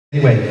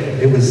Anyway,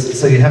 it was,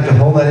 so you have to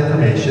hold that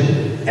information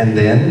and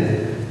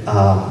then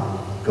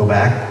go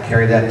back,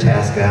 carry that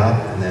task out,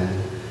 and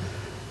then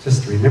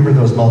just remember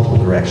those multiple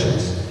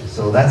directions.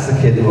 So that's the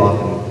kid who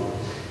often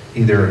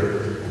either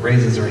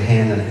raises her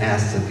hand and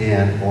asks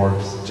again, or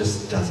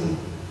just doesn't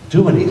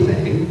do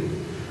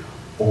anything,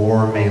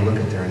 or may look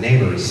at their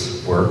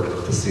neighbor's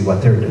work to see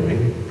what they're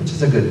doing, which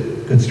is a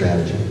good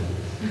strategy.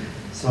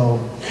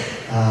 So,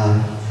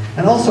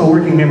 and also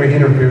working memory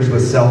interferes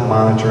with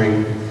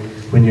self-monitoring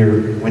when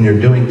you're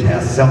doing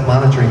tasks.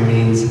 Self-monitoring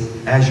means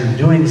as you're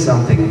doing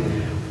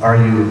something, are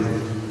you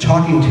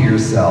talking to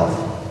yourself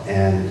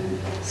and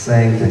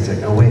saying things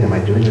like, oh wait, am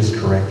I doing this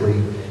correctly?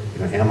 You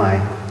know, am I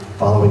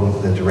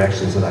following the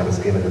directions that I was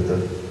given at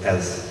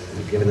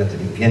the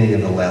beginning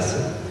of the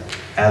lesson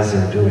as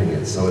they're doing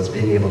it? So it's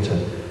being able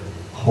to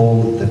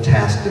hold the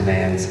task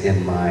demands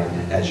in mind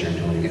as you're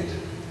doing it.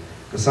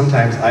 Because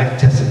sometimes I've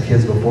tested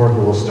kids before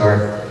who will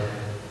start,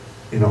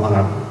 you know,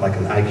 on like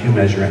an IQ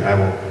measure, and I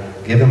will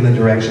give them the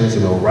directions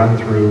and we'll run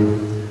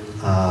through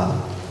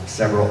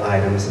several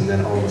items, and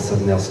then all of a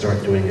sudden they'll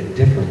start doing it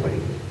differently.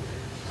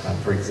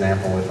 For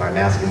example, if I'm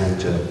asking them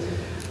to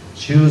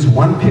choose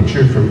one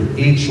picture from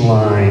each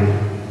line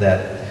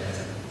that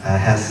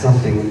has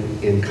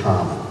something in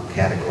common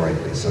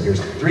categorically. So here's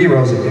 3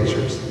 rows of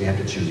pictures. You have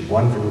to choose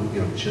one from,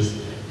 you know,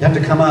 you have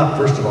to come up,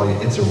 first of all,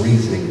 it's a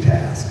reasoning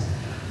task.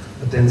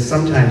 But then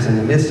sometimes in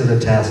the midst of the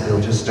task,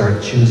 they'll just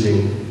start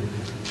choosing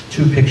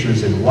 2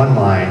 pictures in one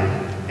line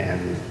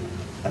and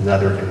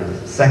another in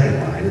a second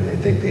line, and they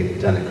think they've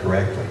done it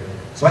correctly.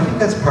 So I think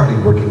that's partly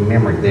working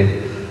memory.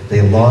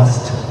 They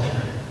lost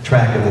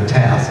track of the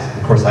task.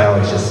 Of course, I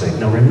always just say,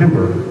 no,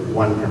 remember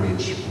one from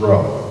each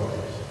row.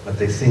 But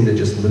they seem to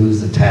just lose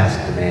the task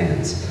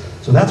demands.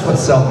 So that's what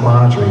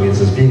self-monitoring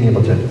is being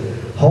able to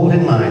hold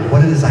in mind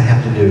what it is I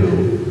have to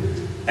do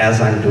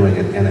as I'm doing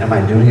it, and am I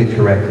doing it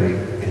correctly?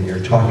 And you're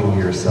talking to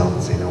yourself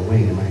and saying, oh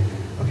wait,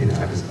 okay,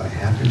 now I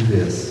have to do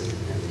this,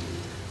 and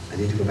I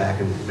need to go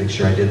back and make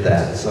sure I did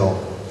that.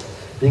 So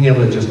being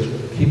able to just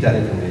keep that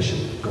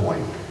information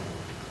going.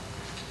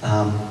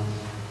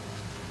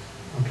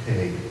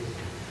 Okay,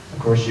 of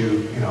course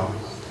you know,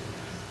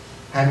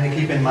 having to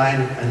keep in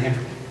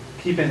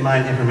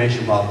mind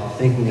information while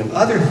thinking of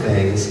other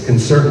things can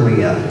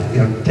certainly, you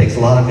know, takes a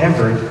lot of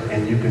effort,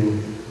 and you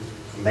can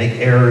make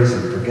errors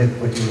and forget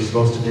what you were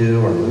supposed to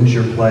do, or lose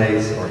your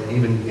place, or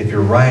even if you're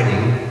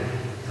writing,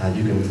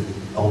 you can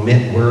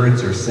omit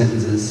words or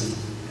sentences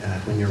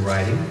when you're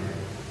writing,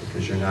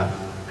 because you're not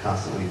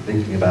constantly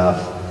thinking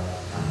about,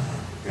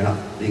 you're not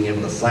being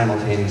able to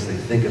simultaneously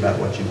think about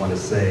what you want to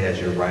say as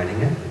you're writing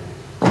it.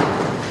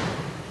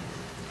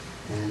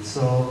 And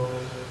so,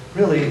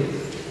 really,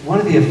 one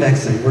of the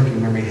effects that working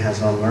memory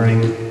has on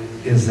learning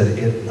is that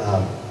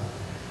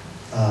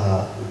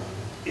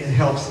it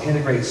helps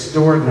integrate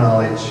stored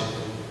knowledge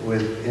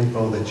with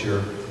info that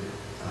you're,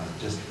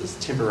 just this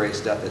temporary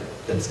stuff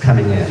that's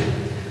coming in.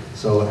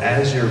 So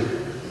as you're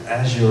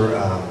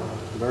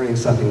learning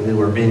something new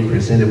or being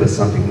presented with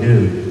something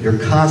new, you're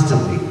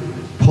constantly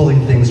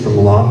pulling things from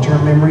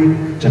long-term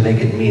memory to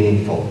make it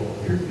meaningful.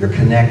 You're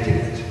connecting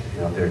it.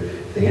 You know,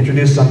 if they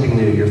introduce something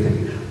new, you're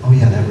thinking, oh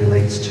yeah, that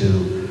relates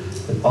to.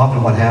 But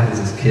often what happens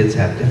is kids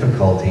have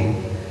difficulty,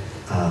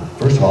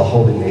 first of all,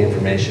 holding the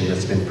information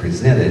that's been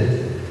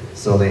presented,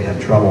 so they have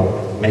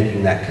trouble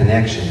making that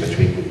connection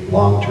between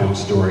long-term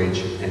storage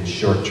and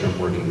short-term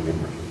working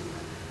memory.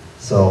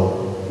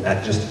 So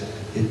that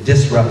it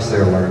disrupts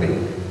their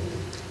learning.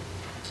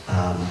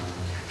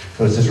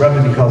 So it's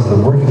disrupted because of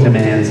the working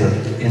demands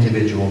of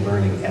individual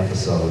learning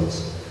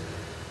episodes.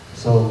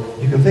 So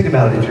you can think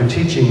about it, if you're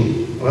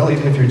teaching, well,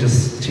 even if you're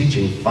just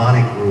teaching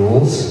phonic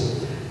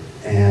rules,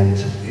 and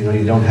you know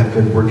you don't have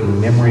good working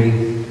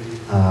memory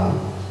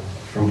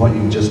from what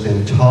you've just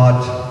been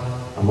taught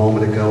a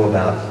moment ago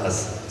about a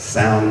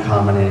sound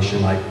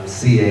combination like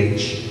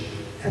CH,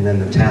 and then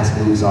the task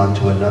moves on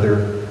to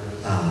another,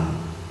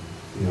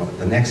 you know,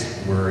 the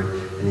next word,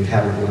 and you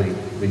haven't really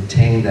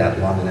retained that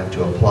long enough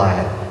to apply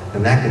it,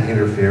 then that can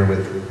interfere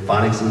with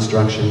phonics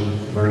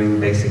instruction, learning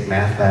basic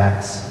math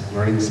facts,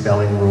 learning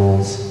spelling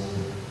rules,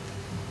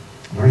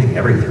 learning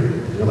everything,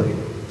 really.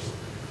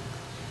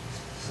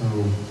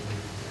 So,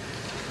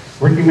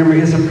 working memory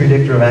is a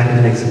predictor of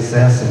academic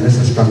success, and this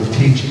is from the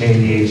Teach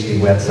ADHD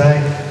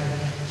website.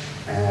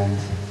 And,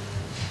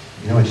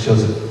 you know, it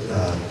shows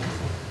that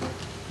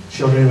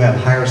children who have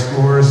higher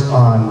scores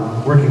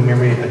on working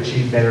memory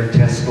achieve better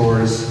test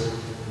scores,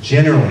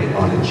 generally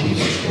on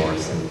achievement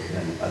scores than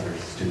other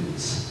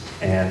students.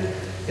 And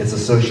it's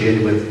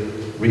associated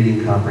with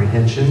reading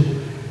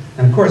comprehension.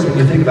 And of course, when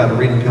you think about a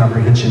reading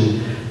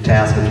comprehension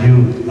task, if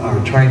you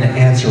are trying to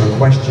answer a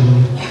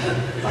question,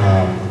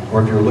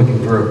 or if you're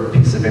looking for a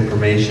piece of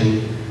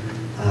information,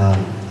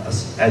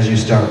 as you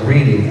start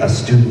reading, a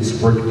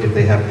student's work, if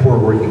they have poor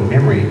working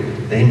memory,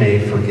 they may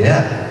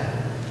forget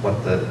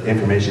what the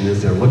information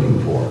is they're looking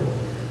for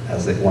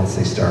once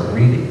they start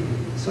reading.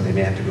 So they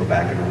may have to go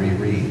back and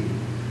reread,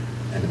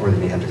 or they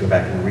may have to go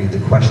back and read the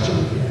question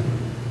again.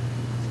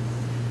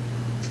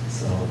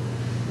 So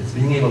It's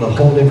being able to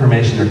hold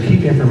information or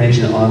keep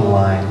information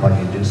online while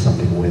you do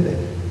something with it.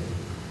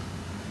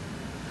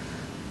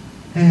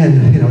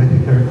 And, you know,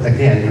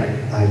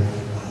 again, I've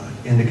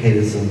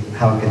indicated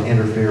how it can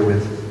interfere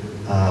with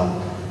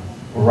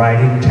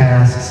writing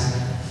tasks.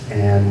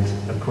 And,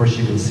 of course,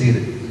 you can see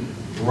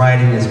that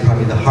writing is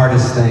probably the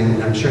hardest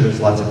thing. I'm sure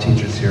there's lots of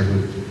teachers here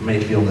who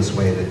may feel this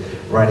way,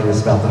 that writing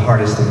is about the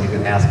hardest thing you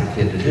can ask a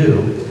kid to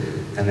do.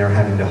 And they're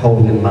having to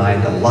hold in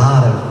mind a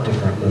lot of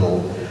different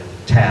little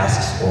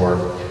tasks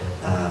or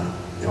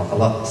you know, a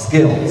lot of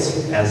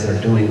skills as they're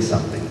doing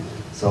something.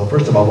 So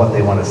first of all, what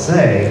they want to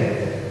say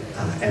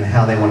and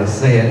how they want to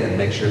say it, and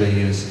make sure they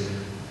use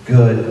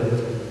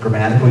good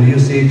grammatical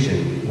usage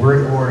and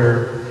word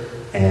order,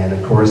 and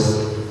of course,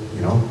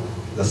 you know,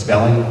 the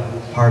spelling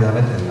part of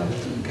it and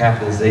the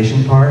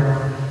capitalization part,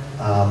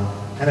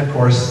 and of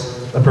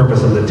course, the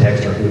purpose of the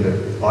text or who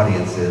the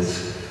audience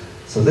is.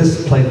 So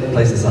this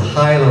places a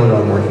high load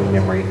on working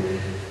memory,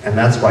 and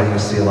that's why you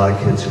see a lot of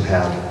kids who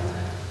have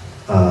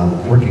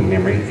working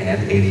memory and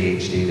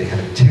ADHD. They have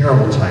a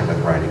terrible time with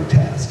writing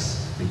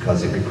tasks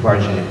because it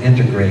requires you to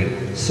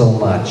integrate so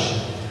much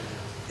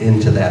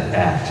into that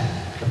act.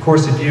 Of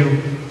course, if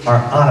you are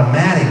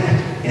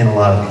automatic in a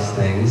lot of these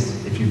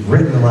things, if you've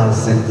written a lot of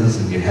sentences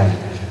and you have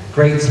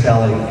great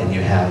spelling and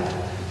you have,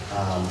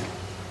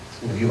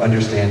 you know, you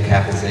understand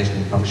capitalization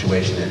and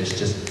punctuation and it's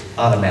just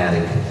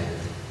automatic,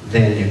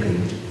 then you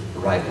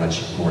can write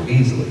much more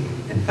easily.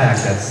 In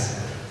fact,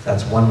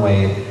 that's one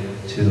way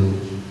to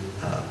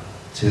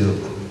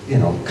you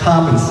know,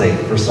 compensate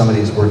for some of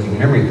these working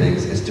memory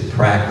things, is to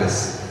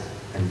practice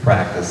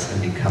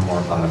and become more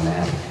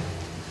automatic.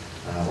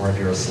 Or if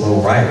you're a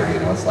slow writer, you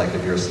know, it's like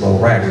if you're a slow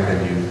writer,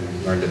 then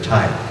you learn to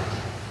type.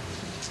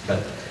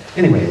 But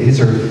anyway,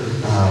 these are,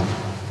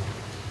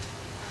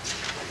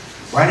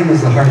 writing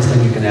is the hardest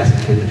thing you can ask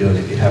a kid to do, and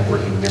if you have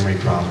working memory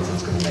problems,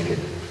 it's going to make it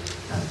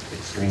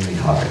extremely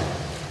hard.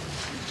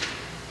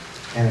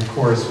 And of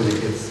course, when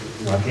it gets,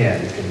 you know,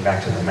 again, getting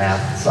back to the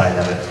math side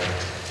of it,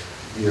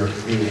 you're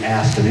being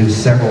asked to do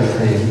several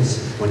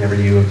things whenever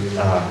you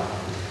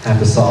have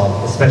to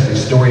solve, especially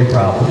story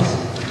problems.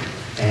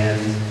 And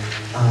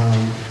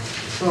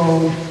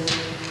so,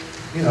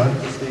 you know,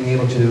 just being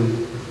able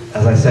to,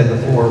 as I said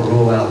before,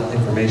 rule out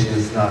information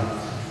that's not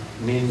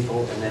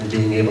meaningful, and then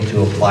being able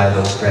to apply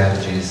those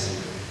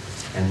strategies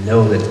and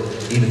know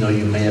that even though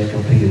you may have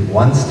completed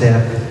one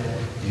step,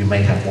 you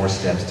may have more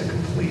steps to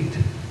complete.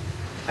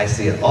 I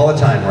see it all the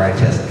time where I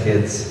test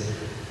kids,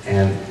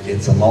 and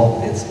it's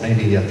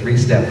maybe a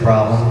 3-step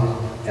problem,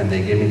 and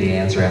they give me the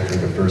answer after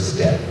the first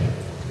step.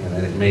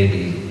 And it may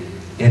be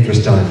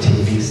interest on a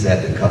TV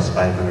set that costs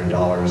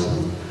 $500,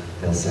 and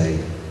they'll say,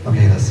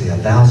 okay, let's see, $1,000,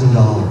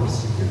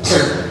 you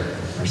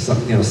know, or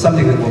something, you know,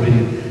 something that will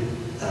be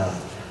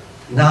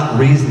not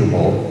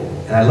reasonable.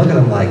 And I look at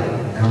them like,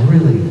 now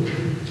really,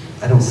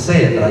 I don't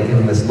say it, but I give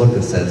them this look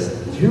that says,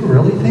 do you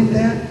really think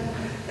that?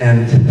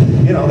 And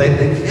you know, they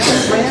think, yeah,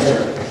 that's my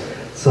answer.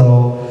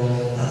 So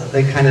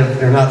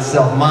they're not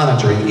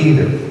self-monitoring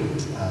either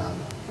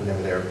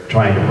whenever they're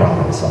trying to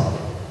problem solve.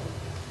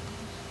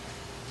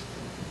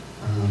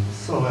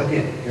 So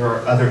again, here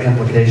are other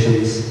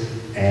implications,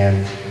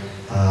 and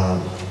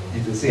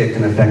you can see it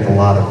can affect a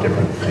lot of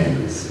different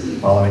things.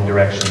 Following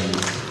directions,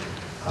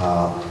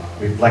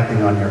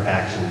 reflecting on your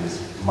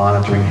actions,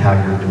 monitoring how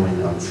you're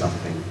doing on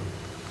something.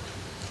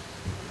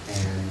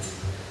 And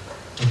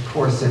of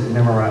course, it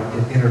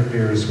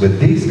interferes with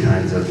these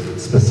kinds of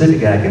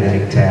specific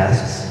academic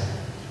tasks,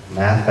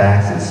 math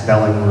facts and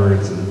spelling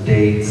words and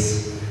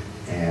dates,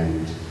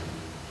 and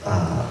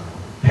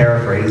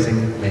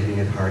paraphrasing, making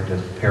it hard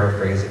to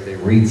paraphrase. If they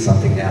read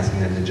something,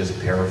 asking them to just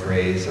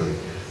paraphrase or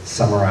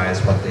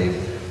summarize what they've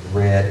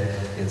read,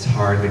 it's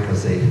hard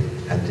because they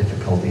have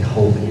difficulty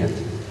holding it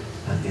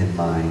in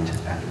mind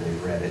after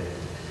they've read it.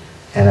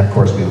 And of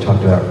course, we've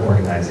talked about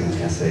organizing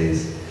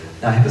essays.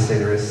 Now, I have to say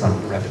there is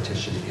some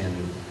repetition in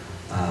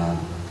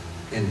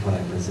what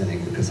I'm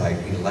presenting, because I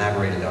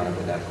elaborated on it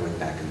without going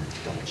back and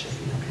double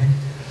checking, okay?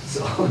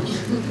 So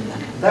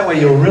that way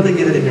you'll really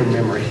get it in your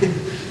memory.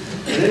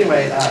 But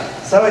anyway,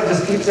 so it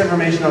just keeps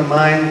information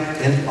online,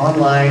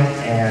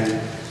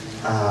 and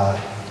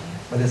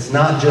but it's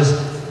not just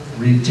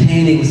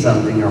retaining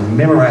something or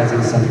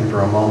memorizing something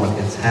for a moment,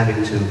 it's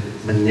having to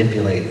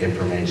manipulate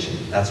information.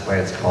 That's why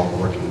it's called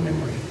working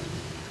memory.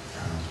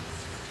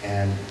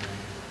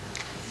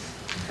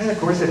 And of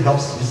course, it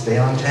helps you stay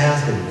on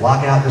task and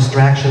block out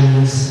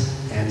distractions.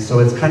 And so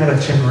it's kind of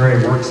a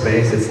temporary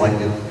workspace. It's like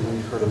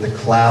you've heard of the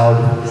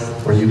cloud,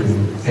 where you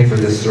can pay for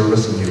this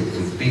service and you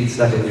can feed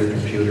stuff in your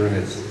computer and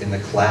it's in the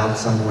cloud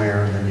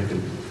somewhere, and then you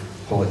can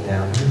pull it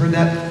down. Have you heard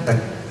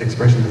that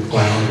expression, the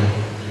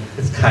cloud?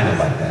 It's kind of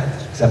like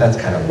that, except that's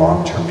kind of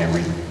long-term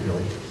memory,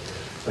 really.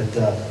 But,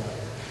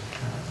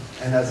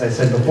 and as I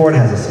said before, it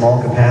has a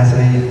small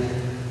capacity.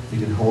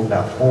 You can hold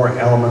about 4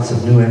 elements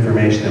of new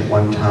information at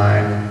one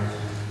time.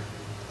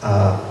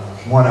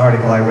 One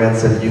article I read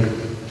said that you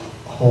could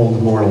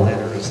hold more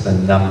letters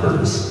than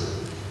numbers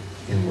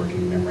in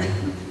working memory.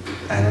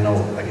 I don't know,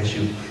 I guess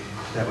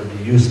that would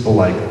be useful,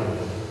 like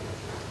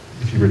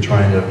if you were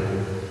trying to,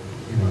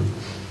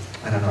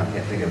 I don't know, I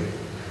can't think of,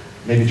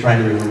 maybe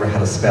trying to remember how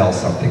to spell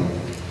something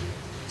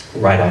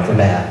right off the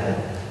bat.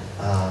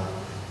 But,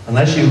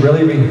 unless you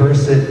really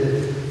rehearse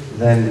it,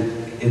 then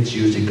it's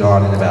usually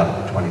gone in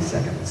about 20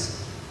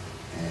 seconds.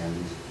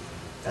 And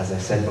as I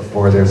said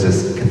before, there's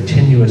this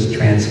continuous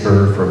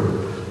transfer from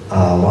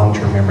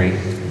long-term memory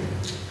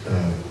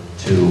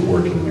to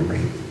working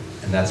memory.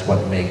 And that's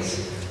what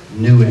makes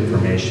new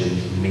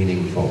information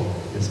meaningful,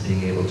 is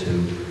being able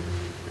to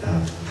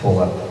pull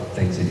up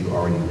things that you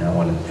already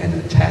know and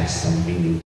attach some meaning.